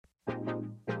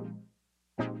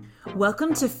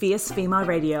Welcome to Fierce Female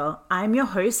Radio. I'm your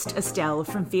host, Estelle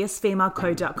from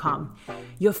fiercefemaleco.com,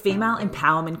 your female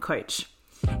empowerment coach.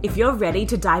 If you're ready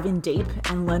to dive in deep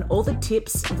and learn all the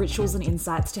tips, rituals, and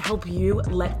insights to help you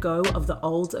let go of the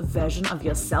old version of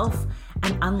yourself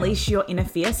and unleash your inner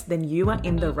fierce, then you are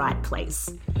in the right place.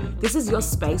 This is your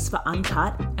space for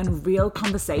uncut and real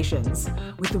conversations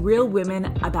with real women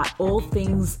about all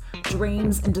things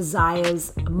dreams and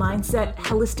desires, mindset,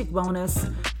 holistic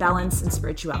wellness, balance, and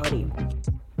spirituality.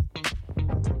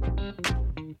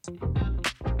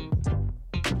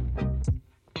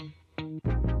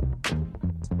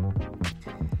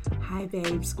 Hi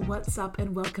babes, what's up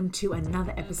and welcome to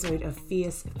another episode of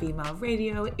Fierce Female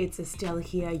Radio. It's Estelle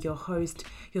here, your host,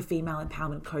 your female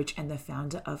empowerment coach and the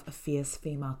founder of Fierce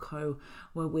Female Co,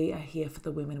 where we are here for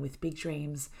the women with big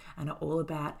dreams and are all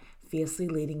about fiercely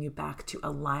leading you back to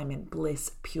alignment,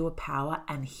 bliss, pure power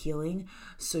and healing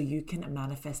so you can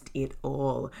manifest it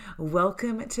all.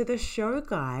 Welcome to the show,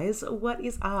 guys. What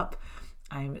is up?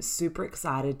 I'm super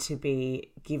excited to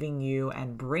be giving you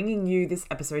and bringing you this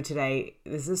episode today.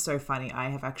 This is so funny. I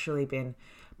have actually been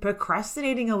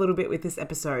procrastinating a little bit with this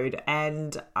episode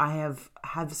and I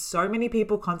have so many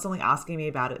people constantly asking me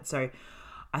about it. So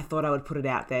I thought I would put it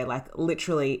out there. Like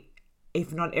literally,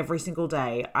 if not every single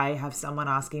day, I have someone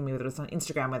asking me, whether it's on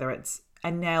Instagram, whether it's a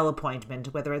nail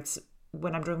appointment, whether it's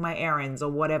when I'm doing my errands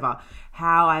or whatever,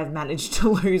 how I've managed to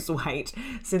lose weight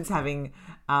since having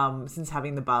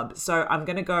the bub. So I'm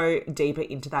going to go deeper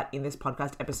into that in this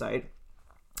podcast episode.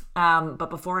 But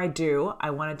before I do,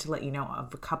 I wanted to let you know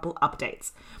of a couple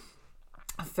updates.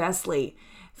 Firstly,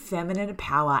 Feminine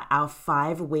Power, our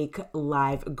 5-week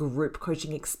live group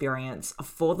coaching experience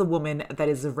for the woman that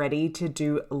is ready to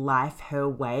do life her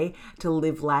way, to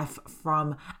live life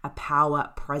from a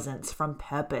power presence, from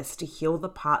purpose, to heal the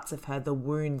parts of her, the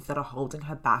wounds that are holding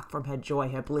her back from her joy,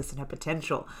 her bliss, and her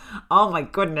potential. Oh my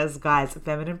goodness, guys,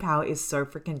 Feminine Power is so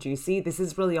freaking juicy. This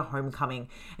is really a homecoming,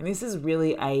 and this is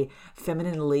really a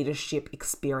feminine leadership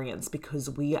experience because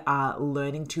we are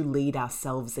learning to lead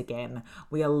ourselves again.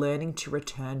 We are learning to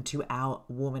return to our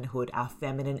womanhood, our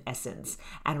feminine essence,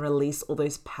 and release all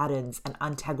those patterns and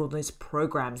untangle those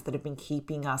programs that have been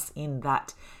keeping us in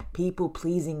that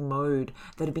people-pleasing mode,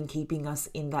 that have been keeping us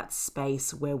in that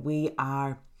space where we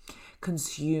are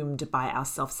consumed by our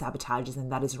self-sabotages,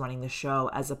 and that is running the show,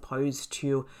 as opposed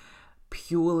to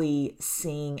purely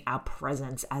seeing our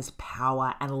presence as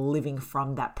power and living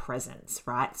from that presence,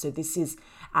 right? So this is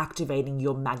activating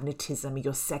your magnetism,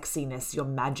 your sexiness, your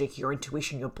magic, your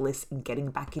intuition, your bliss, and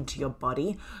getting back into your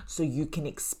body so you can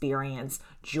experience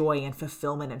joy and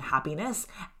fulfillment and happiness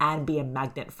and be a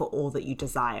magnet for all that you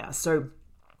desire. So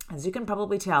as you can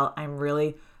probably tell, I'm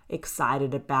really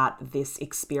excited about this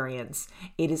experience.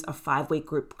 It is a 5-week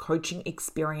group coaching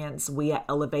experience. We are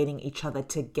elevating each other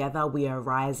together. We are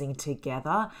rising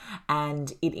together,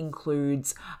 and it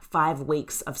includes 5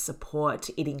 weeks of support.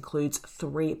 It includes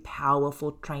 3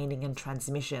 powerful training and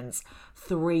transmissions,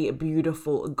 3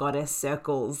 beautiful goddess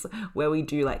circles where we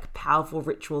do like powerful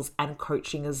rituals and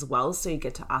coaching as well. So you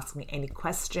get to ask me any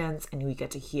questions and you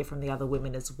get to hear from the other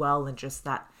women as well, and just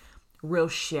that real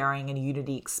sharing and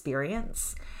unity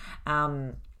experience.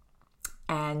 And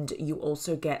you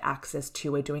also get access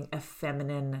to, we're doing a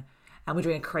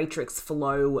Creatrix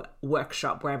Flow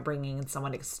workshop where I'm bringing in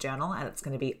someone external, and it's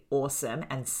going to be awesome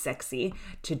and sexy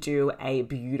to do a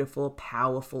beautiful,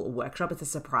 powerful workshop. It's a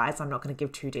surprise. I'm not going to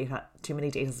give too many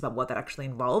details about what that actually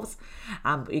involves,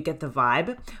 but you get the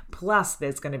vibe. Plus,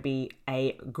 there's going to be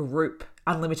a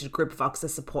unlimited group of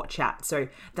Access support chat. So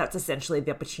that's essentially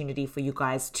the opportunity for you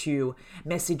guys to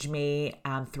message me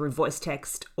through voice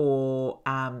text or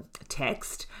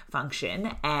text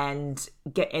function and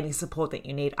get any support that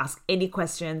you need. Ask any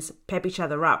questions, pep each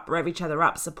other up, rev each other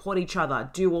up, support each other,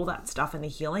 do all that stuff in the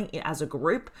healing as a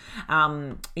group.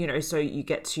 So you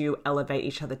get to elevate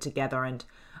each other together. And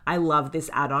I love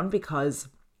this add-on because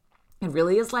it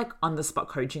really is like on-the-spot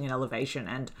coaching and elevation.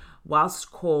 And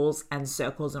whilst calls and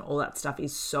circles and all that stuff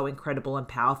is so incredible and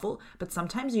powerful, but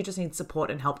sometimes you just need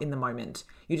support and help in the moment.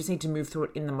 You just need to move through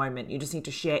it in the moment. You just need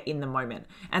to share in the moment.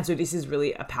 And so this is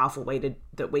really a powerful way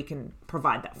that we can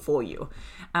provide that for you.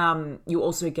 You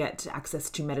also get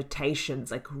access to meditations,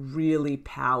 like really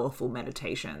powerful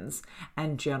meditations,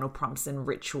 and journal prompts and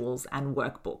rituals and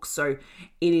workbooks. So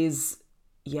it is,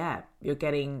 you're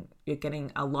getting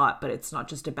a lot, but it's not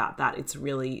just about that. It's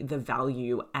really the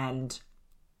value and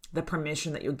the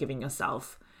permission that you're giving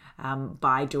yourself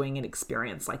by doing an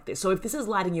experience like this. So if this is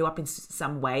lighting you up in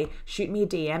some way, shoot me a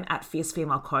DM at Fierce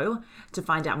Female Co to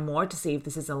find out more, to see if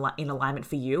this is in alignment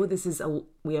for you.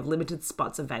 We have limited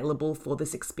spots available for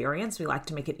this experience. We like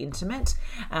to make it intimate.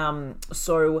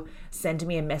 So send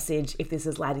me a message if this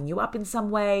is lighting you up in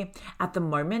some way. At the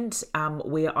moment,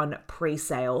 we are on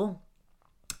pre-sale,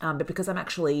 but because I'm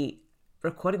actually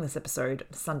recording this episode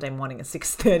Sunday morning at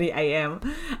 6:30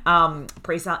 a.m.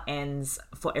 Pre-sale ends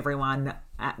for everyone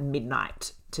at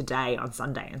midnight today on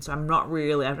Sunday. And so I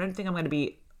don't think I'm going to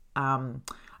be, I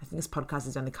think this podcast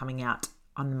is only coming out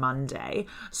on Monday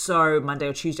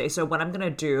or Tuesday. So what I'm going to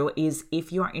do is,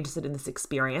 if you are interested in this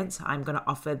experience, I'm going to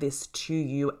offer this to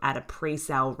you at a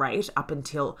pre-sale rate up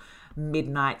until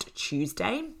midnight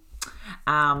Tuesday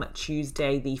the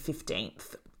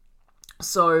 15th.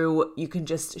 So you can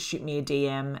just shoot me a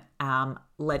DM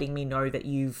letting me know that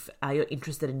you're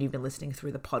interested and you've been listening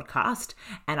through the podcast,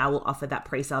 and I will offer that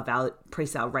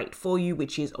pre-sale rate for you,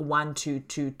 which is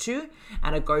 1,222,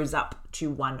 and it goes up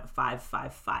to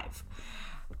 1,555.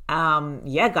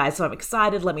 Yeah, guys, so I'm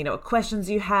excited. Let me know what questions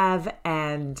you have,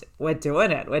 and we're doing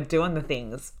it. We're doing the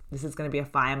things. This is going to be a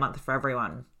fire month for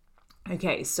everyone.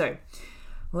 Okay, so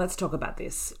let's talk about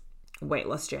this weight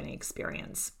loss journey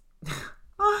experience.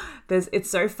 It's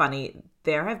so funny.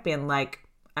 There have been, like,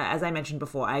 as I mentioned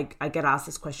before, I get asked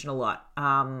this question a lot.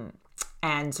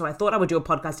 And so I thought I would do a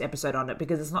podcast episode on it,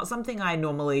 because it's not something I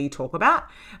normally talk about,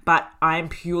 but I'm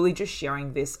purely just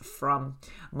sharing this from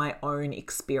my own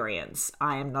experience.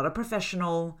 I am not a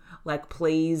professional. Like,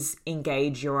 please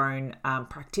engage your own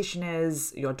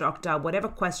practitioners, your doctor, whatever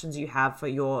questions you have for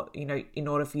in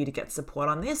order for you to get support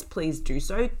on this, please do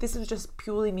so. This is just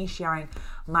purely me sharing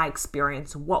my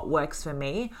experience, what works for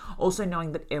me. Also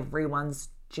knowing that everyone's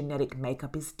genetic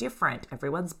makeup is different.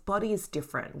 Everyone's body is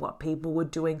different. What people were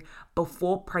doing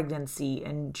before pregnancy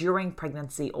and during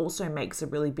pregnancy also makes a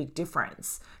really big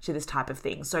difference to this type of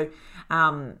thing. So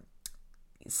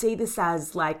see this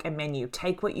as like a menu.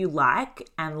 Take what you like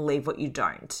and leave what you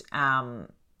don't. And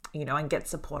get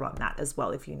support on that as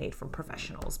well if you need from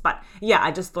professionals. But yeah,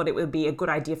 I just thought it would be a good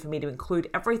idea for me to include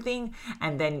everything,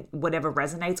 and then whatever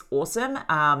resonates, awesome.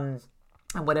 And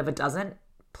whatever doesn't,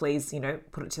 please,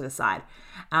 put it to the side.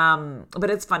 But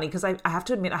it's funny because I have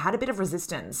to admit, I had a bit of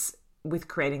resistance with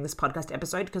creating this podcast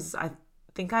episode, because I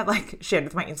think I shared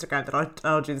with my Instagram that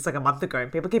I'll do this like a month ago,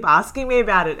 and people keep asking me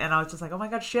about it. And I was just like, oh my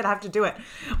God, shit, I have to do it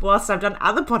whilst I've done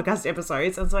other podcast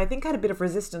episodes. And so I think I had a bit of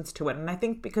resistance to it. And I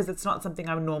think because it's not something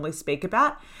I would normally speak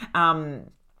about.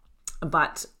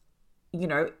 But,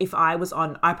 if I was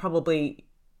on, I probably,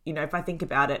 if I think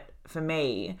about it, for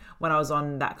me, when I was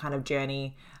on that kind of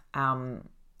journey,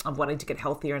 of wanting to get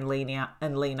healthier and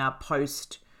leaner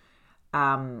post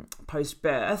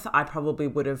birth, I probably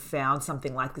would have found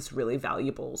something like this really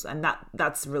valuable, and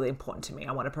that's really important to me.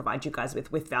 I want to provide you guys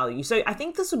with value. So I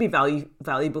think this will be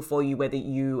valuable for you whether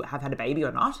you have had a baby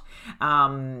or not,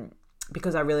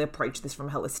 because I really approach this from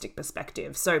a holistic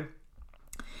perspective. So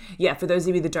yeah, for those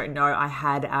of you that don't know, I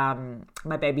had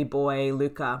my baby boy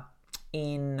Luca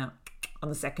on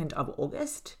the 2nd of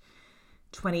August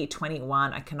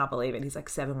 2021. I cannot believe it. He's like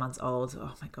 7 months old.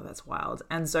 Oh my God, that's wild.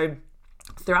 And so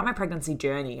throughout my pregnancy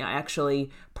journey, I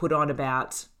actually put on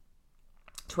about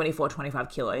 25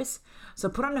 kilos. So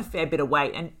I put on a fair bit of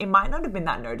weight, and it might not have been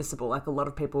that noticeable. Like, a lot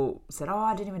of people said, oh,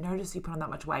 I didn't even notice you put on that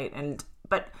much weight.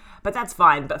 But that's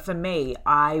fine. But for me,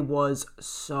 I was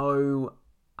so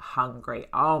hungry.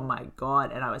 Oh my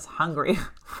God. And I was hungry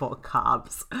for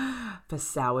carbs, for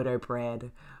sourdough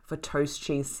bread, for toast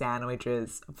cheese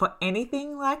sandwiches, for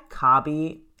anything like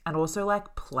carby and also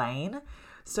like plain.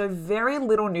 So very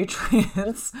little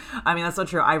nutrients. I mean, that's not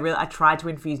true. I tried to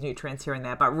infuse nutrients here and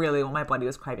there, but really all my body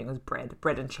was craving was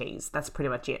bread and cheese. That's pretty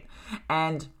much it.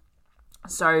 And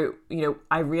so,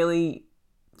 I really,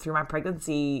 through my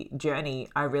pregnancy journey,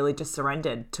 I really just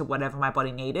surrendered to whatever my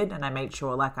body needed. And I made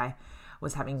sure like I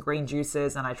was having green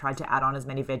juices, and I tried to add on as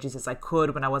many veggies as I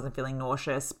could when I wasn't feeling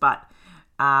nauseous. But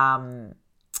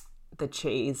the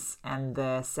cheese and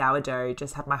the sourdough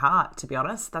just had my heart, to be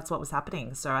honest. That's what was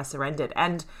happening. So I surrendered.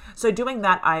 And so doing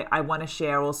that, I want to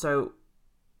share also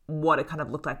what it kind of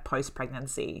looked like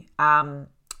post-pregnancy.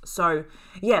 So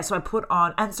I put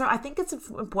on, and so I think it's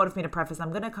important for me to preface, I'm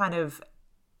going to kind of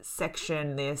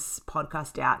section this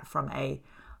podcast out from a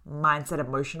mindset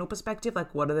emotional perspective.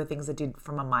 Like, what are the things I did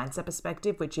from a mindset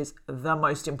perspective, which is the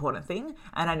most important thing.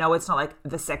 And I know it's not like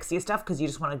the sexiest stuff, because you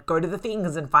just want to go to the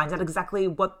things and find out exactly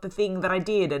what the thing that I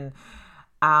did. And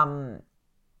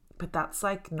but that's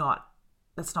not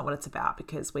what it's about,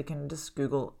 because we can just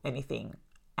Google anything,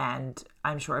 and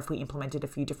I'm sure if we implemented a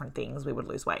few different things we would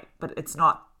lose weight. But it's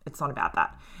not about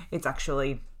that. It's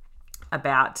actually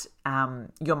about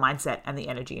your mindset and the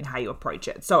energy and how you approach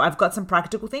it. So I've got some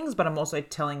practical things, but I'm also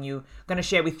going to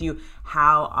share with you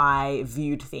how I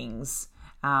viewed things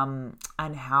and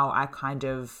how I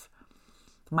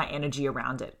my energy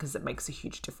around it, because it makes a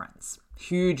huge difference.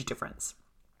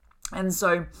 And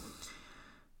so,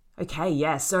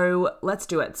 so let's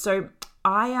do it. So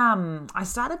I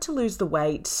started to lose the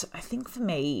weight. I think for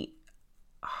me,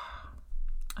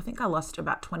 I lost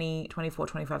about 24,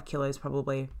 25 kilos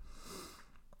probably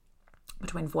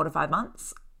between 4 to 5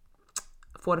 months.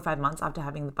 4 to 5 months after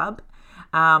having the bub.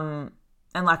 And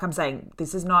like I'm saying,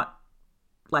 this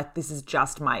is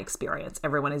just my experience.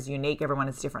 Everyone is unique. Everyone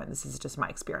is different. This is just my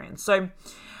experience. So,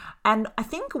 and I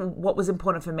think what was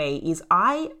important for me is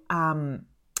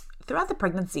throughout the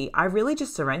pregnancy, I really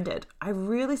just surrendered. I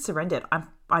really surrendered.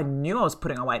 I knew I was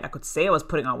putting on weight. I could see I was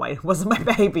putting on weight. It wasn't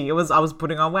my baby. I was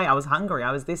putting on weight. I was hungry.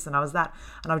 I was this and I was that.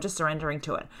 And I was just surrendering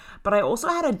to it. But I also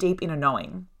had a deep inner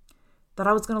knowing that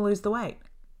I was going to lose the weight.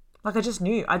 Like I just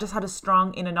knew. I just had a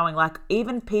strong inner knowing. Like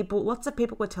lots of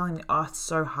people were telling me, oh, it's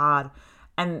so hard.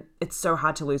 And it's so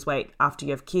hard to lose weight after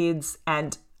you have kids.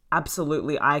 And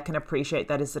absolutely, I can appreciate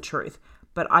that is the truth.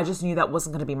 But I just knew that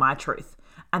wasn't going to be my truth.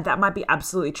 And that might be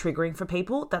absolutely triggering for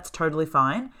people. That's totally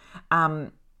fine.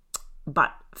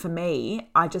 But for me,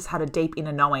 I just had a deep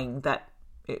inner knowing that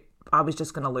I was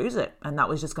just going to lose it. And that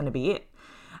was just going to be it.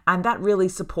 And that really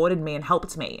supported me and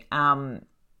helped me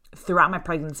throughout my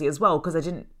pregnancy as well, because I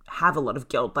didn't have a lot of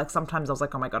guilt. Like sometimes I was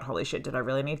like, oh my God, holy shit, did I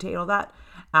really need to eat all that?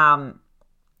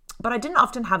 But I didn't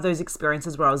often have those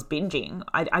experiences where I was binging.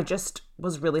 I just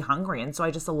was really hungry. And so I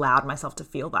just allowed myself to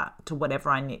feel that, to whatever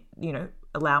I need,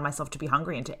 allow myself to be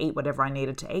hungry and to eat whatever I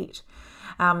needed to eat.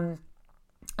 And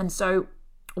so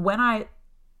when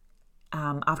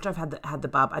after I've had the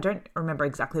bub, I don't remember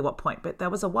exactly what point, but there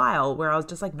was a while where I was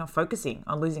just like not focusing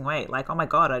on losing weight. Like, oh my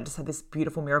God, I just had this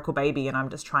beautiful miracle baby and I'm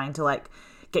just trying to like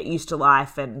get used to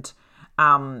life. And,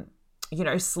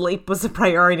 sleep was a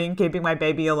priority in keeping my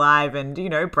baby alive and,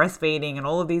 breastfeeding and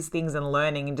all of these things and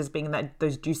learning and just being in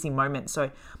those juicy moments. So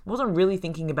I wasn't really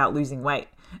thinking about losing weight.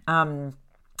 And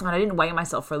I didn't weigh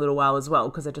myself for a little while as well,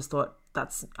 because I just thought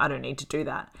I don't need to do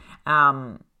that.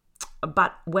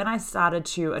 But when I started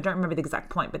I don't remember the exact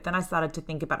point, but then I started to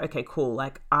think about, okay, cool.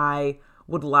 Like I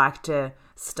would like to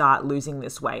start losing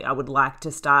this weight. I would like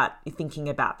to start thinking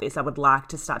about this. I would like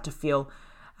to start to feel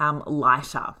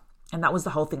lighter. And that was the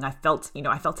whole thing. I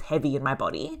felt heavy in my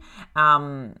body.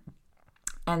 And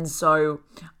so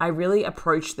I really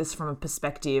approached this from a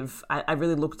perspective. I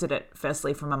really looked at it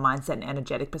firstly from a mindset and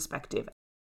energetic perspective.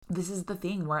 This is the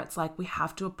thing where it's like we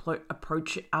have to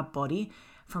approach our body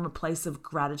from a place of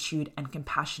gratitude and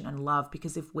compassion and love,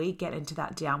 because if we get into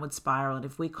that downward spiral and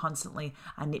if we constantly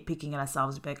are nitpicking at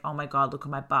ourselves and be like, oh my God, look at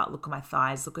my butt, look at my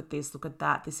thighs, look at this, look at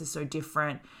that, this is so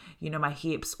different, my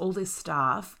hips, all this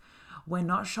stuff, we're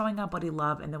not showing our body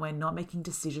love, and then we're not making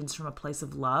decisions from a place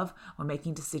of love. We're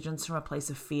making decisions from a place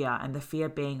of fear, and the fear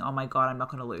being, oh my God, I'm not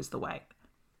going to lose the weight,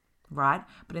 right?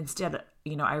 But instead,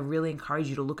 I really encourage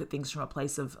you to look at things from a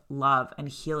place of love and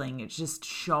healing. It's just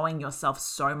showing yourself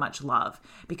so much love,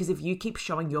 because if you keep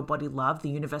showing your body love, the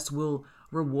universe will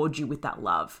reward you with that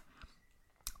love.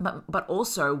 But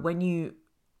also when you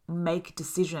make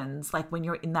decisions, like when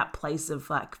you're in that place of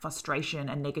like frustration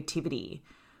and negativity,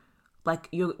 like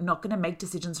you're not going to make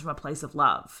decisions from a place of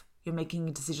love. You're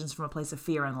making decisions from a place of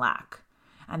fear and lack.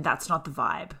 And that's not the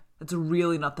vibe. It's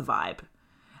really not the vibe.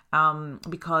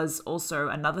 Because also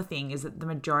another thing is that the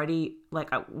majority,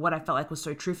 what I felt like was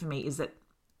so true for me is that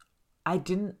I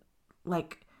didn't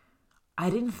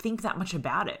think that much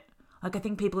about it. Like I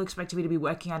think people expected me to be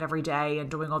working out every day and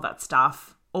doing all that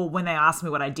stuff. Or when they asked me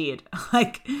what I did,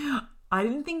 I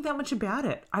didn't think that much about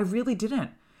it. I really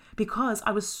didn't. Because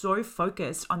I was so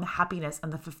focused on the happiness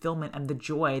and the fulfillment and the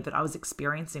joy that I was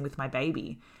experiencing with my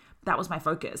baby. That was my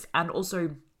focus. And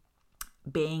also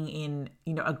being in,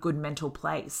 a good mental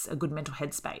place, a good mental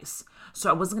headspace. So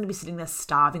I wasn't going to be sitting there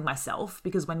starving myself,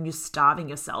 because when you're starving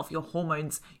yourself, your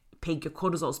hormones peak, your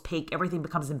cortisol's peak, everything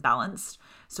becomes imbalanced.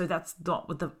 So that's not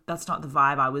the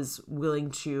vibe I was willing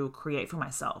to create for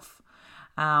myself.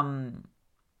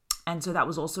 And so that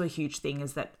was also a huge thing,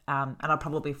 is that, and I'll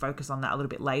probably focus on that a little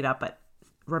bit later, but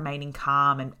remaining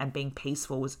calm and being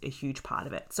peaceful was a huge part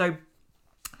of it. So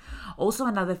also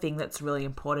another thing that's really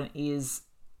important is,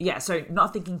 so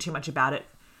not thinking too much about it,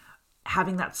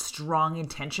 having that strong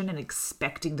intention and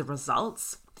expecting the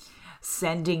results,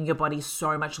 sending your body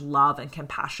so much love and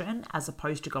compassion, as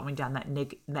opposed to going down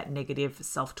that negative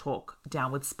self-talk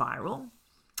downward spiral.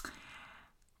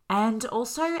 And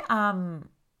also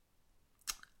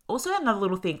another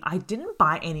little thing, I didn't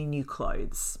buy any new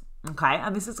clothes, okay?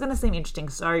 And this is going to seem interesting.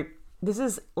 So this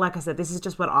is, like I said, this is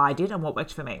just what I did and what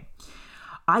worked for me.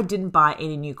 I didn't buy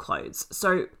any new clothes.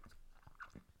 So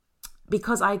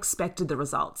because I expected the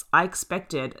results, I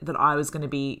expected that I was going to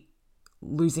be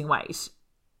losing weight.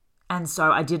 And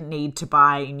so I didn't need to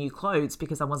buy new clothes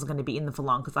because I wasn't going to be in them for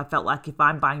long, because I felt like if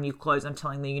I'm buying new clothes, I'm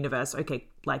telling the universe, okay,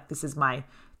 like this is my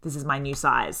new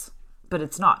size. But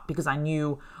it's not, because I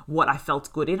knew what I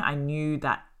felt good in. I knew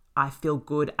that I feel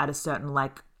good at a certain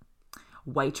like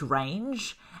weight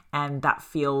range, and that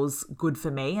feels good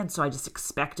for me. And so I just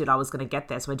expected I was going to get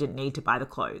there. So I didn't need to buy the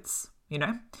clothes, you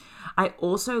know? I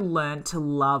also learned to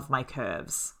love my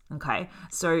curves. Okay.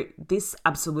 So this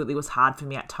absolutely was hard for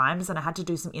me at times, and I had to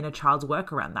do some inner child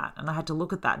work around that. And I had to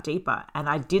look at that deeper. And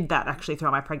I did that actually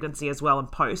throughout my pregnancy as well, and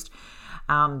post,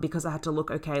 because I had to look,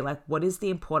 okay, like what is the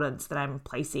importance that I'm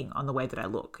placing on the way that I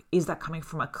look? Is that coming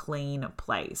from a clean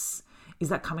place? Is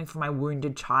that coming from my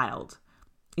wounded child?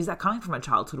 Is that coming from a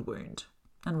childhood wound?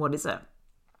 And what is it?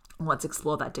 Let's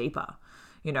explore that deeper.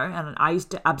 You know, and I used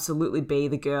to absolutely be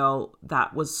the girl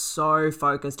that was so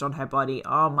focused on her body.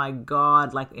 Oh my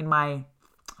God, like in my,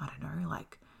 I don't know,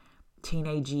 like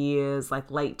teenage years,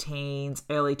 like late teens,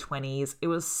 early 20s, it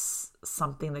was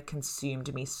something that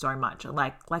consumed me so much,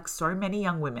 like so many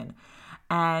young women.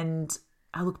 And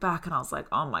I look back and I was like,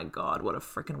 oh my God, what a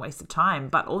freaking waste of time.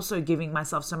 But also giving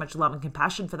myself so much love and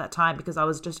compassion for that time, because I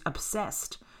was just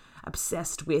obsessed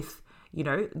with, you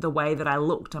know, the way that I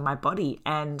looked and my body.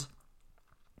 And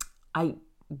I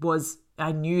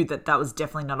knew that was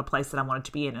definitely not a place that I wanted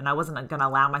to be in, and I wasn't going to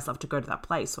allow myself to go to that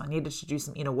place. So I needed to do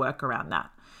some inner work around that.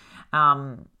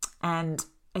 And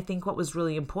I think what was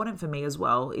really important for me as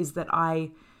well is that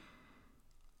I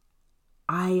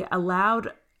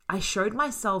showed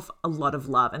myself a lot of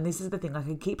love. And this is the thing, like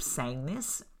I keep saying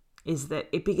this, is that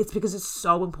it's because it's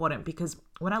so important. Because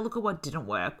when I look at what didn't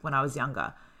work when I was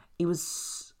younger, it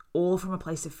was all from a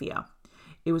place of fear.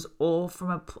 It was all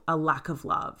from a lack of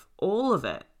love, all of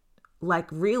it. Like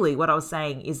really what I was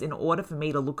saying is, in order for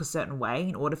me to look a certain way,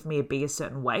 in order for me to be a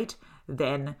certain weight,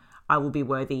 then I will be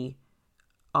worthy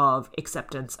of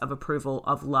acceptance, of approval,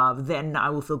 of love. Then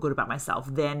I will feel good about myself.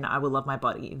 Then I will love my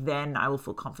body. Then I will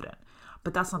feel confident.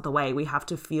 But that's not the way. We have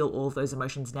to feel all of those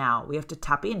emotions now. We have to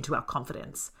tap into our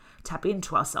confidence, tap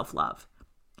into our self-love.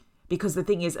 Because the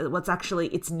thing is,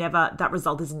 that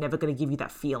result is never going to give you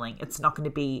that feeling. It's not going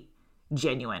to be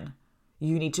genuine.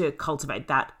 You need to cultivate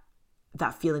that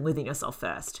feeling within yourself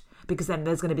first, because then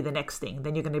there's going to be the next thing.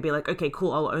 Then you're going to be like, okay,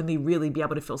 cool, I'll only really be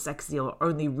able to feel sexy, or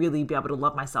only really be able to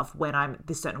love myself when I'm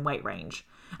this certain weight range.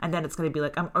 And then it's going to be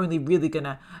like, I'm only really going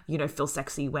to, you know, feel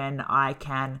sexy when I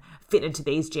can fit into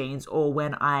these jeans, or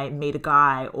when I meet a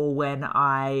guy, or when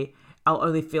I'll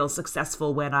only feel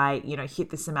successful when I, you know, hit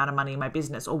this amount of money in my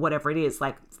business, or whatever it is.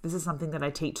 Like, this is something that I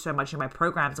teach so much in my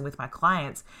programs and with my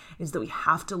clients, is that we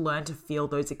have to learn to feel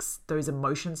those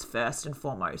emotions first and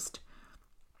foremost,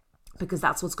 because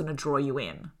that's what's going to draw you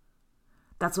in.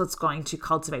 That's what's going to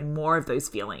cultivate more of those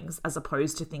feelings, as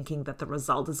opposed to thinking that the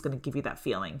result is going to give you that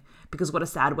feeling. Because what a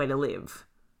sad way to live.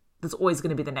 There's always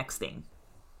going to be the next thing.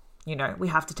 You know, we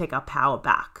have to take our power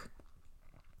back.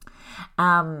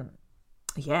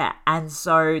 Yeah, and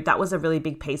so that was a really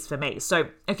big piece for me. So,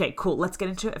 okay, cool. Let's get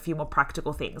into a few more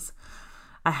practical things.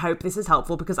 I hope this is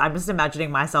helpful, because I'm just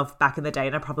imagining myself back in the day,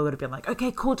 and I probably would have been like,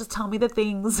 okay, cool, just tell me the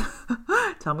things.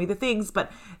 Tell me the things.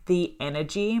 But the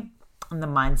energy and the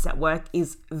mindset work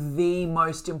is the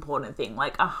most important thing.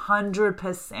 Like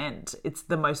 100%, it's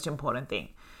the most important thing.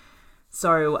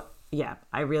 So yeah,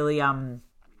 I really I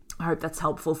hope that's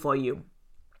helpful for you.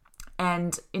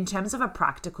 And in terms of a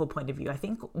practical point of view, I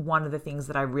think one of the things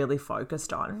that I really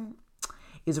focused on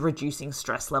is reducing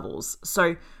stress levels.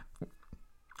 So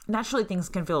naturally things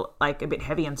can feel like a bit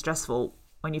heavy and stressful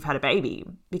when you've had a baby,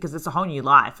 because it's a whole new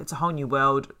life. It's a whole new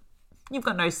world. You've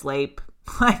got no sleep.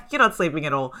 Like, you're not sleeping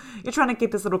at all. You're trying to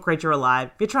keep this little creature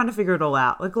alive. You're trying to figure it all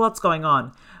out. Like, a lot's going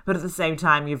on. But at the same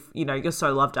time, you're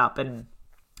so loved up. And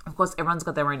of course, everyone's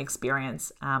got their own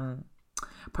experience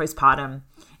postpartum.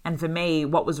 And for me,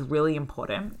 what was really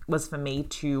important was for me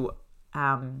to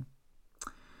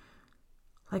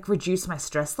reduce my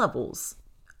stress levels.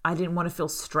 I didn't want to feel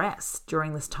stressed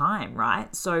during this time,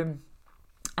 right? So,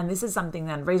 and this is something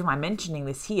that the reason why I'm mentioning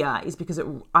this here is because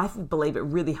I believe it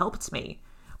really helped me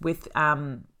with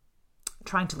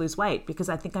trying to lose weight, because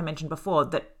I think I mentioned before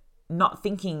that not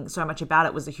thinking so much about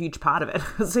it was a huge part of it.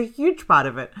 It was a huge part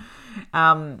of it.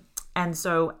 And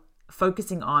so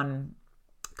focusing on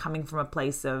coming from a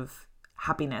place of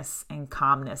happiness and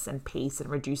calmness and peace and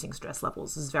reducing stress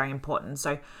levels is very important.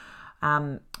 So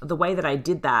the way that I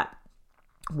did that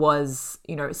was,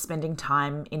 spending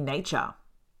time in nature.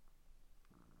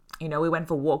 We went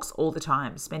for walks all the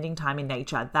time, spending time in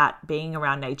nature. That being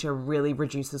around nature really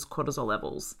reduces cortisol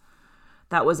levels.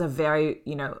 That was a very,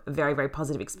 very, very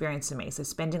positive experience for me. So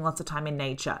spending lots of time in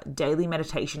nature, daily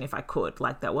meditation if I could.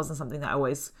 Like that wasn't something that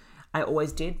I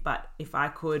always did, but if I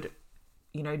could,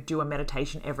 do a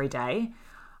meditation every day,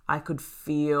 I could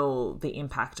feel the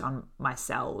impact on my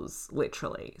cells,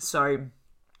 literally. So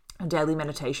daily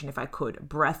meditation if I could,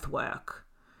 breath work,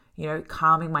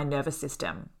 calming my nervous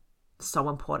system, so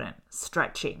important.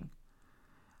 Stretching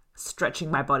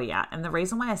my body out. And the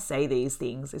reason why I say these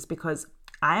things is because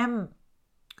I am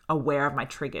aware of my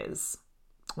triggers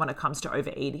when it comes to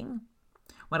overeating,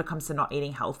 when it comes to not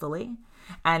eating healthily.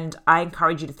 And I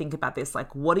encourage you to think about this,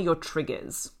 like, what are your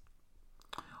triggers?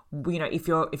 If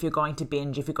you're going to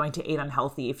binge, if you're going to eat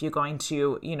unhealthy, if you're going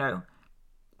to,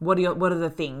 what are the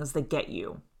things that get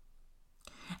you?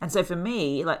 And so for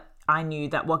me, like, I knew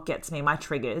that what gets me, my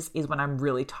triggers, is when I'm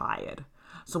really tired.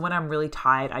 So when I'm really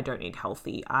tired, I don't eat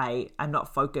healthy. I'm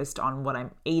not focused on what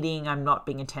I'm eating. I'm not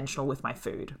being intentional with my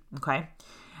food. Okay.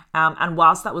 And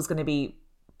whilst that was going to be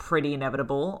pretty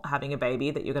inevitable, having a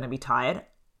baby, that you're going to be tired,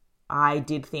 I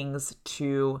did things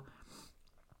to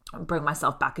bring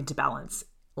myself back into balance.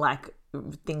 Like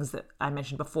things that I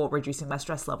mentioned before, reducing my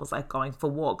stress levels, like going for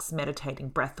walks, meditating,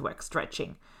 breath work,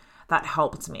 stretching. That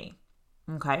helped me.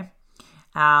 Okay.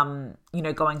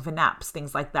 Going for naps,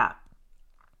 things like that.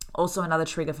 Also, another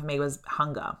trigger for me was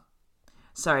hunger.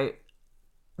 So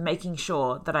making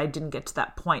sure that I didn't get to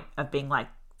that point of being like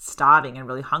starving and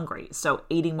really hungry. So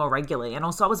eating more regularly. And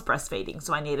also I was breastfeeding,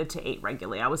 so I needed to eat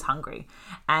regularly. I was hungry.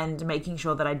 And making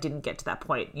sure that I didn't get to that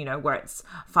point, where it's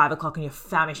 5 o'clock and you're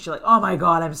famished. You're like, oh my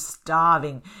God, I'm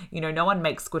starving. No one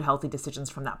makes good, healthy decisions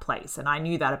from that place. And I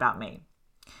knew that about me.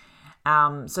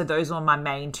 So those were my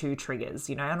main 2 triggers,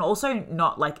 and also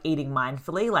not like eating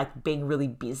mindfully, like being really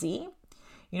busy.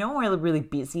 When we're really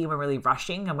busy and we're really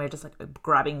rushing and we're just like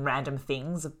grabbing random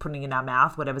things, putting in our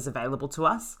mouth, whatever's available to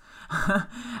us.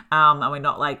 And we're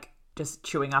not like just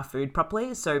chewing our food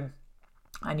properly. So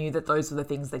I knew that those were the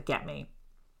things that get me.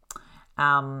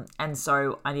 And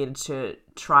so I needed to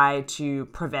try to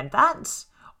prevent that,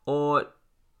 or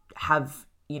have,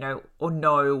 or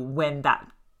know when that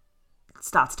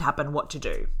starts to happen, what to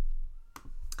do.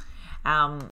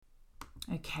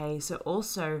 Okay, so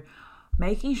also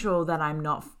making sure that I'm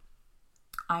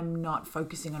not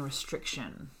focusing on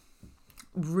restriction.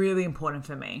 Really important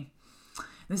for me.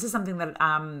 This is something that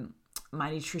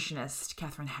my nutritionist,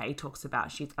 Catherine Hay, talks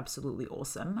about. She's absolutely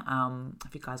awesome.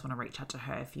 If you guys want to reach out to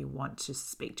her, if you want to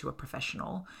speak to a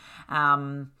professional.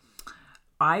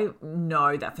 I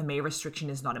know that for me, restriction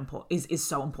is not important, is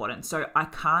so important. So I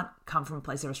can't come from a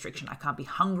place of restriction. I can't be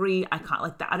hungry. I can't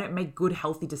like that. I don't make good,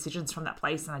 healthy decisions from that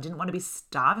place. And I didn't want to be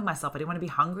starving myself. I didn't want to be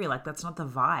hungry. Like that's not the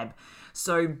vibe.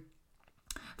 So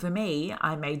for me,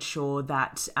 I made sure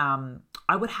that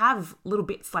I would have little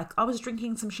bits, like I was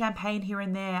drinking some champagne here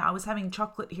and there. I was having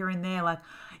chocolate here and there. Like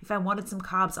if I wanted some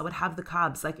carbs, I would have the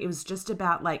carbs. Like it was just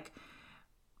about like,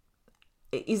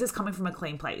 is this coming from a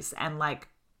clean place? And like,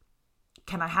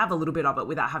 can I have a little bit of it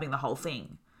without having the whole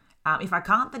thing? If I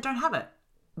can't, then don't have it.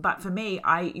 But for me,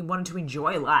 I wanted to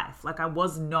enjoy life. Like I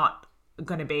was not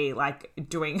going to be like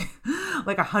doing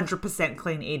like 100%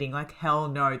 clean eating. Like hell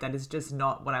no, that is just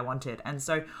not what I wanted. And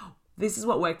so this is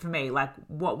what worked for me. Like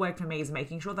what worked for me is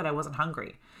making sure that I wasn't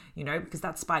hungry, because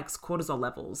that spikes cortisol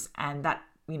levels, and that,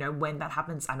 when that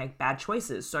happens, I make bad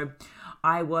choices. So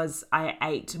I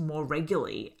ate more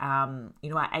regularly.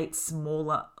 I ate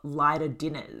smaller, lighter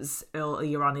dinners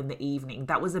earlier on in the evening.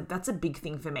 That's a big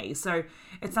thing for me. So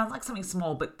it sounds like something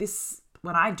small, but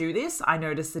when I do this, I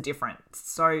notice the difference.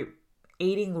 So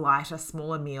eating lighter,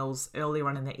 smaller meals earlier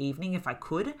on in the evening, if I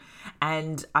could,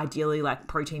 and ideally like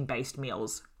protein-based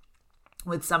meals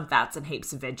with some fats and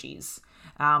heaps of veggies.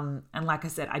 And like I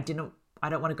said, I don't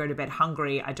want to go to bed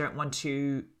hungry. I don't want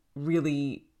to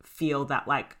really feel that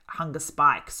like hunger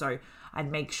spike. So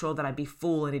I'd make sure that I'd be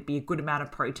full and it'd be a good amount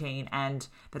of protein, and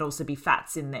there'd also be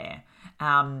fats in there.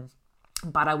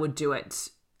 But I would do it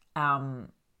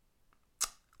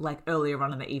like earlier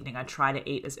on in the evening. I try to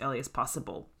eat as early as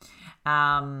possible.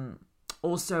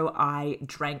 Also, I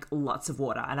drank lots of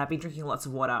water, and I've been drinking lots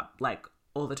of water like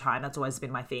all the time. That's always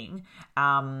been my thing.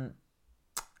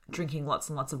 Drinking lots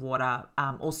and lots of water.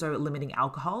 Also limiting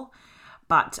alcohol.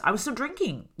 But I was still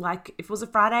drinking. Like if it was a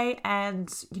Friday and,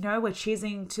 we're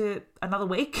cheersing to another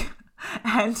week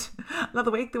and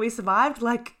another week that we survived,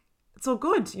 like it's all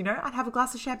good. I'd have a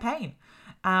glass of champagne.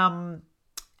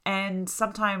 And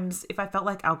sometimes if I felt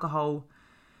like alcohol,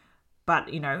 but,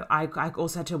 I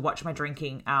also had to watch my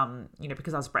drinking,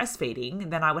 because I was breastfeeding,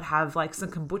 then I would have like some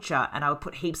kombucha and I would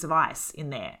put heaps of ice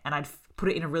in there, and put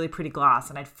it in a really pretty glass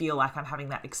and I'd feel like I'm having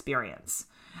that experience.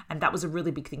 And that was a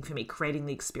really big thing for me, creating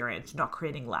the experience, not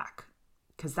creating lack.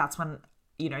 Because that's when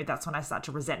I start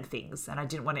to resent things, and I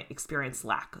didn't want to experience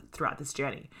lack throughout this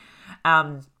journey.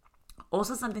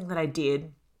 Also, something that I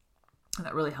did and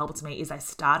that really helped me is I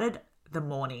started the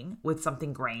morning with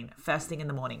something green, first thing in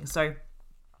the morning. So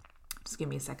just give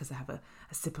me a sec as I have a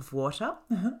sip of water.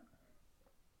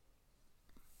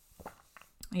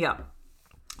 Yeah.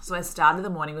 So I started the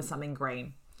morning with something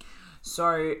green.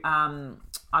 So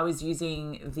I was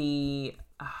using the,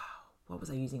 what was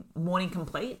I using? Morning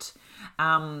Complete.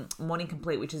 Morning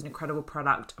Complete, which is an incredible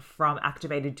product from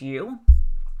Activated You.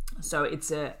 So it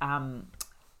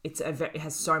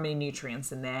has so many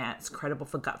nutrients in there. It's incredible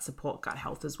for gut support, gut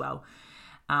health as well,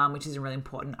 which is really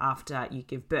important after you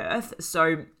give birth.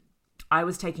 So I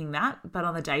was taking that, but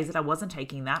on the days that I wasn't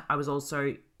taking that, I was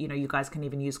also, you guys can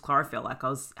even use chlorophyll. Like I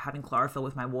was having chlorophyll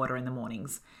with my water in the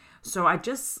mornings. So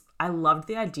I loved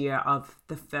the idea of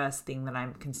the first thing that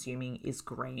I'm consuming is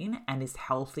green and is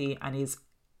healthy and is,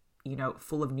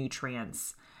 full of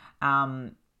nutrients.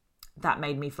 That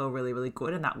made me feel really, really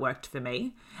good, and that worked for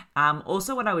me.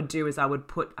 Also, what I would do is I would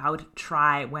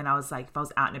try when I was if I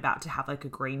was out and about to have a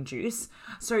green juice.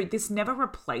 So this never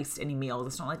replaced any meals.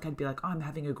 It's not like I'd be like, oh, I'm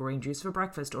having a green juice for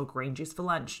breakfast or green juice for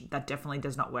lunch. That definitely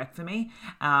does not work for me.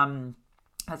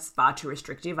 That's far too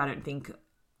restrictive. I don't think,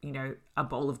 a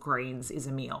bowl of greens is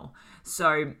a meal.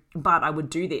 So, but I would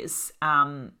do this,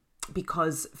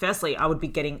 because firstly, I would be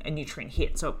getting a nutrient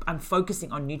hit. So I'm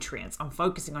focusing on nutrients. I'm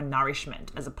focusing on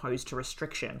nourishment as opposed to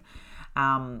restriction.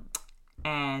 And,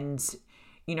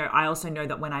 I also know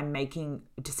that when I'm making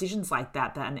decisions like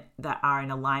that are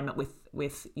in alignment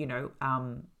with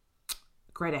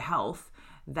greater health,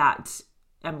 that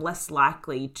I'm less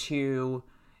likely to,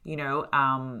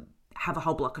 have a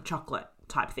whole block of chocolate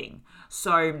type thing.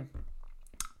 So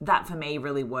that for me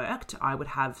really worked. I would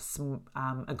have some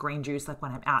a green juice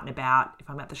when I'm out and about, if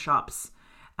I'm at the shops,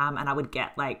 and I would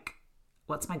get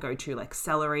what's my go-to,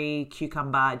 celery,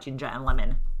 cucumber, ginger, and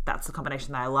lemon. That's the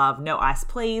combination that I love. No ice,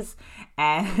 please.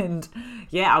 And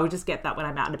yeah, I would just get that when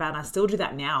I'm out and about, and I still do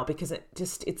that now because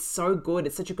it's so good.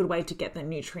 It's such a good way to get the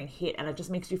nutrient hit, and it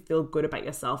just makes you feel good about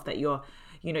yourself that you're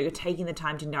taking the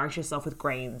time to nourish yourself with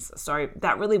greens. So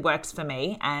that really works for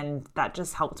me, and that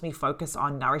just helped me focus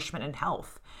on nourishment and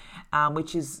health,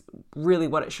 which is really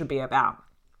what it should be about.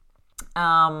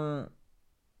 What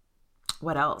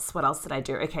else? What else did I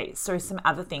do? Okay, so some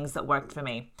other things that worked for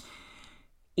me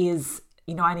is,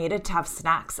 I needed to have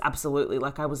snacks, absolutely.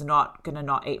 I was not going to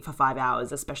not eat for 5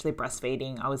 hours, especially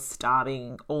breastfeeding. I was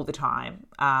starving all the time.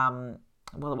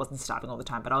 Well, I wasn't starving all the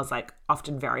time, but I was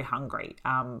often very hungry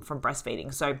from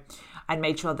breastfeeding. So I'd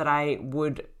made sure that I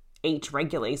would eat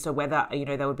regularly. So whether,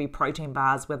 there would be protein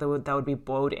bars, whether there would be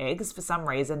boiled eggs. For some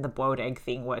reason, the boiled egg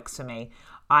thing works for me.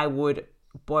 I would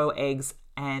boil eggs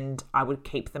and I would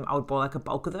keep them. I would boil a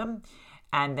bulk of them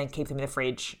and then keep them in the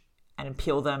fridge and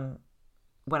peel them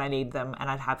when I need them. And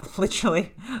I'd have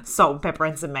literally salt, pepper,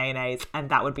 and some mayonnaise. And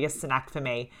that would be a snack for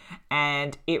me.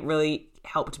 And it really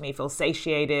helped me feel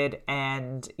satiated.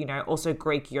 And, also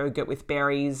Greek yogurt with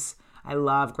berries. I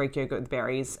love Greek yogurt with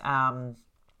berries.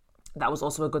 That was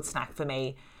also a good snack for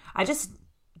me. I just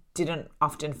didn't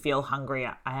often feel hungry,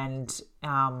 and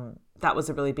that was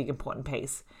a really big important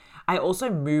piece. I also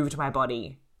moved my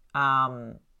body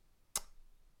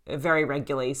very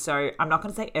regularly. So I'm not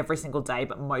going to say every single day,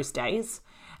 but most days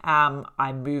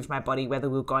I moved my body, whether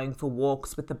we were going for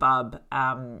walks with the bub.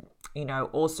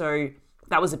 Also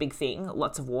that was a big thing,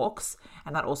 lots of walks.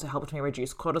 And that also helped me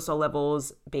reduce cortisol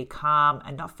levels, be calm,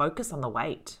 and not focus on the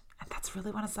weight. And that's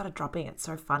really when I started dropping. It's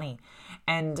so funny.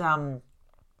 And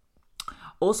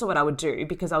also what I would do,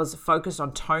 because I was focused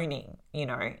on toning,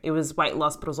 it was weight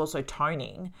loss, but it was also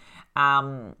toning.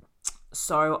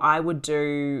 So I would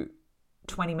do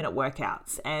 20-minute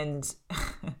workouts, and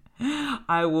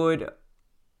I would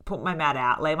put my mat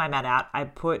out, lay my mat out. I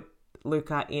put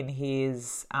Luca in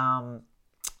his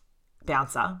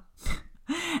bouncer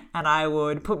and I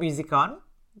would put music on,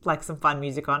 some fun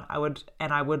music on. I would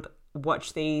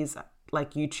watch these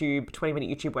YouTube 20-minute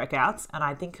YouTube workouts, and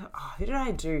I think, who did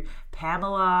I do?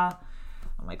 Pamela.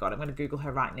 Oh my God, I'm going to Google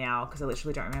her right now because I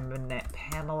literally don't remember that.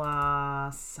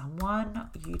 Pamela someone,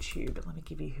 YouTube. Let me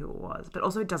give you who it was. But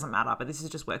also it doesn't matter, but this has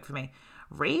just worked for me.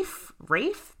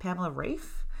 Pamela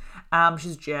Reif.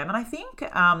 She's German, I think.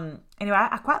 Anyway,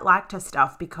 I quite liked her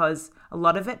stuff because a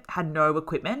lot of it had no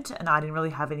equipment and I didn't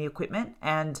really have any equipment.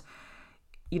 And,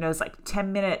 it's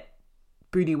 10-minute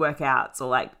booty workouts or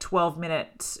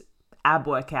 12-minute ab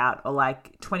workout or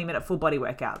 20-minute full body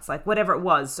workouts, whatever it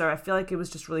was. So I feel like it was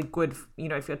just really good,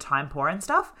 if you're time poor and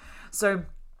stuff. So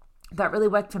that really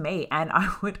worked for me. And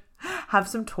I would have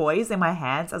some toys in my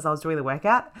hands as I was doing the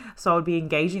workout. So I would be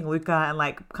engaging Luca and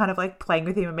like kind of like playing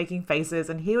with him and making faces.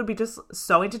 And he would be just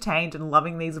so entertained and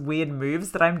loving these weird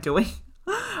moves that I'm doing.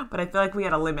 But I feel like we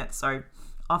had a limit. So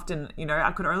often,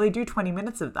 I could only do 20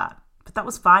 minutes of that. But that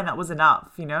was fine. That was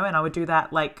enough, and I would do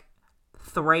that like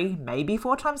 3, maybe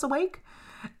 4 times a week,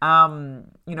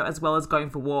 as well as going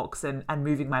for walks and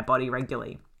moving my body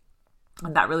regularly.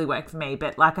 And that really worked for me.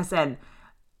 But like I said,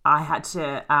 I had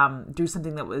to do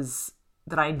something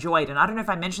that I enjoyed. And I don't know if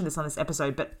I mentioned this on this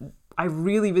episode, but I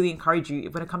really, really encourage you,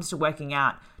 when it comes to working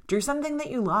out, do something that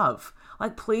you love.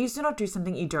 Like, please do not do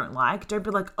something you don't like. Don't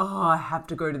be like, oh, I have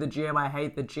to go to the gym. I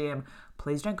hate the gym.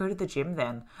 Please don't go to the gym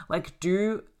then. Like,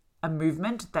 do a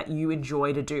movement that you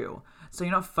enjoy to do. So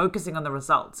you're not focusing on the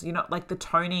results. You're not like the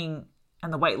toning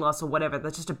and the weight loss or whatever.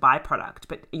 That's just a byproduct,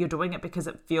 but you're doing it because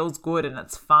it feels good and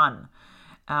it's fun.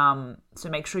 So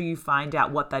make sure you find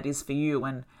out what that is for you.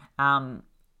 And,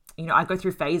 I go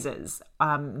through phases.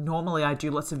 Normally I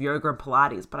do lots of yoga and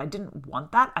Pilates, but I didn't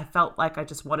want that. I felt like I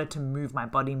just wanted to move my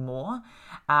body more.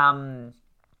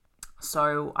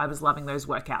 So I was loving those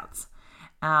workouts.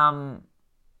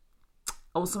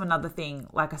 Also another thing,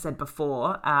 like I said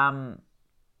before,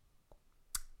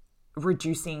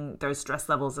 reducing those stress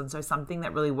levels. And so something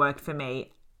that really worked for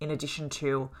me, in addition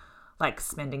to like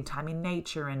spending time in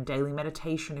nature and daily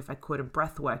meditation, if I could, and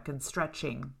breath work and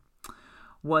stretching,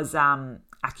 was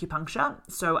acupuncture.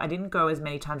 So I didn't go as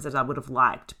many times as I would have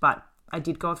liked, but I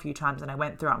did go a few times, and I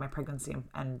went throughout my pregnancy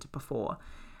and before.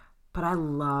 But I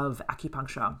love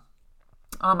acupuncture.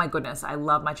 Oh my goodness, I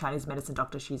love my Chinese medicine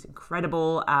doctor. She's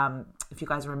incredible. If you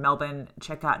guys are in Melbourne,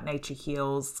 check out Nature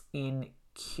Heals in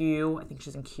Kew. I think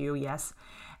she's in Kew, yes.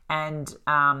 And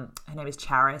her name is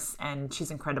Charis, and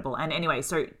she's incredible. And anyway,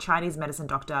 so Chinese medicine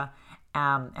doctor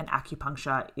and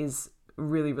acupuncture is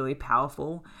really, really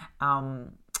powerful,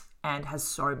 and has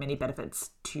so many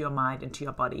benefits to your mind and to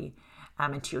your body,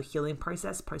 and to your healing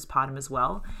process postpartum as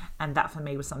well. And that for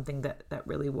me was something that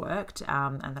really worked,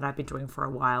 and that I've been doing for a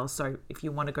while. So if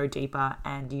you want to go deeper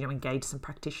and engage some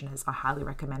practitioners, I highly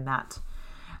recommend that.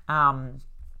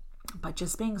 But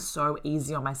just being so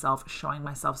easy on myself, showing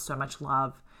myself so much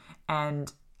love,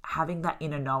 and having that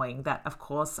inner knowing that of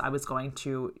course I was going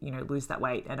to, lose that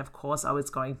weight. And of course I was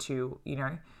going to,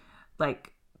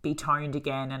 like be toned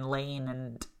again and lean.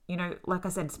 And, like I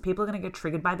said, people are going to get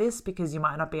triggered by this because you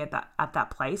might not be at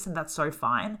that place, and that's so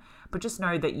fine. But just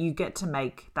know that you get to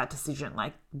make that decision.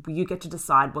 Like, you get to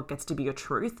decide what gets to be your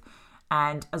truth.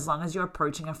 And as long as you're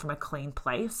approaching it from a clean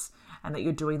place, and that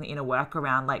you're doing the inner work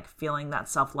around like feeling that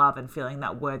self-love and feeling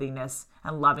that worthiness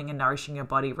and loving and nourishing your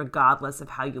body regardless of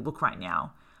how you look right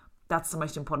now, that's the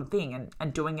most important thing.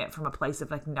 And doing it from a place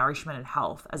of like nourishment and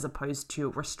health as opposed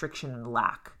to restriction and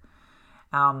lack.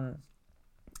 And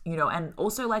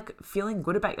also like feeling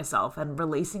good about yourself and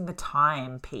releasing the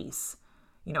time piece.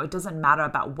 It doesn't matter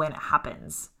about when it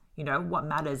happens. What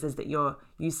matters is that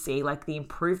you see like the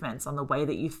improvements on the way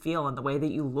that you feel and the way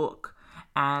that you look.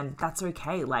 And that's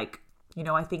okay. Like,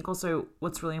 I think also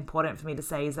what's really important for me to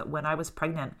say is that when I was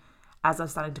pregnant, as I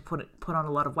started to put on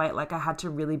a lot of weight, like I had to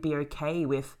really be okay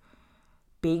with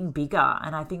being bigger.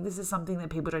 And I think this is something that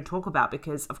people don't talk about,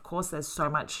 because of course there's so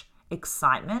much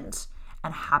excitement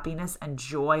and happiness and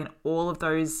joy and all of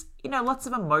those, lots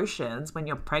of emotions when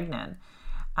you're pregnant.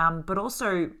 But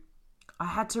also I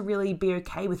had to really be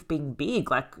okay with being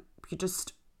big. Like, you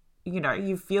just,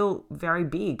 you feel very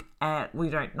big. And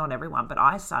not everyone, but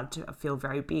I started to feel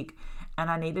very big. And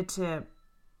I needed to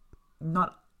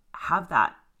not have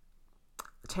that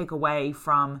take away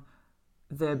from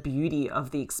the beauty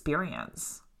of the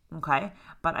experience. Okay.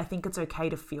 But I think it's okay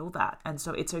to feel that. And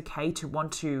so it's okay to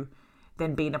want to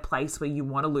then be in a place where you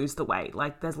want to lose the weight.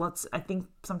 Like, there's lots, I think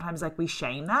sometimes like we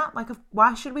shame that. Like,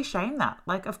 why should we shame that?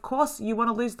 Like, of course you want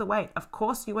to lose the weight. Of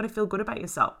course you want to feel good about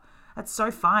yourself. That's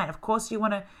so fine. Of course you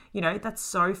want to, that's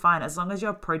so fine. As long as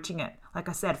you're approaching it, like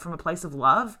I said, from a place of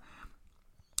love,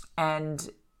 and,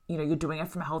 you're doing it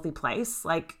from a healthy place,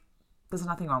 like there's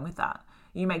nothing wrong with that.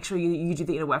 You make sure you do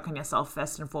the inner work on yourself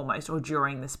first and foremost, or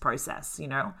during this process,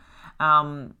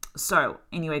 So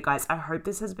anyway, guys, I hope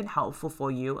this has been helpful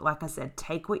for you. Like I said,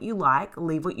 take what you like,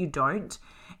 leave what you don't.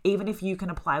 Even if you can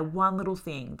apply one little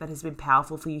thing that has been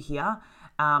powerful for you here,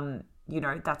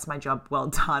 that's my job well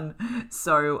done.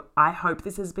 So I hope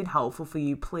this has been helpful for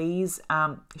you. Please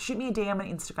shoot me a DM on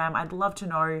Instagram. I'd love to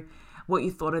know what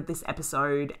you thought of this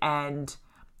episode. And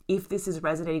if this is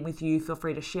resonating with you, feel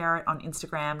free to share it on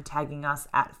Instagram, tagging us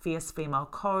at Fierce Female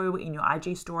Co in your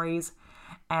IG stories.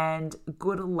 and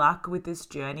good luck with this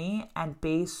journey, and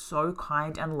be so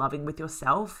kind and loving with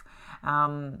yourself.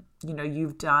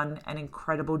 You've done an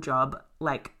incredible job,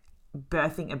 like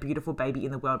birthing a beautiful baby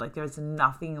in the world. Like there's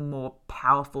nothing more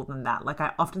powerful than that. Like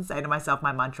I often say to myself,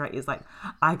 my mantra is like,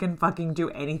 I can fucking do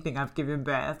anything. I've given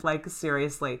birth, like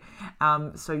seriously.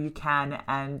 So you can,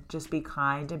 and just be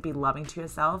kind and be loving to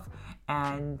yourself.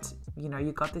 And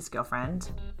you got this,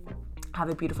 girlfriend. Have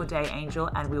a beautiful day, Angel,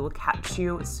 and we will catch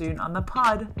you soon on the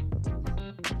pod.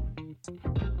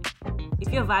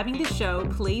 If you're vibing this show,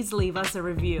 please leave us a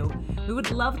review. We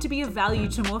would love to be of value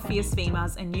to more fierce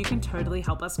females, and you can totally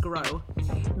help us grow.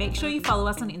 Make sure you follow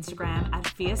us on Instagram at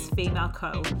Fierce Female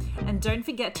Co. And don't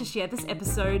forget to share this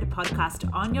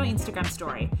podcast on your Instagram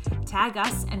story. Tag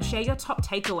us and share your top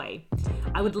takeaway.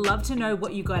 I would love to know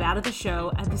what you got out of the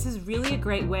show, and this is really a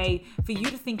great way for you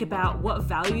to think about what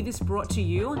value this brought to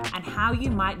you and how you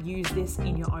might use this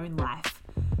in your own life.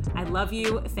 I love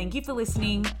you. Thank you for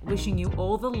listening. Wishing you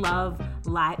all the love,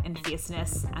 light, and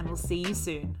fierceness, and we'll see you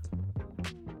soon.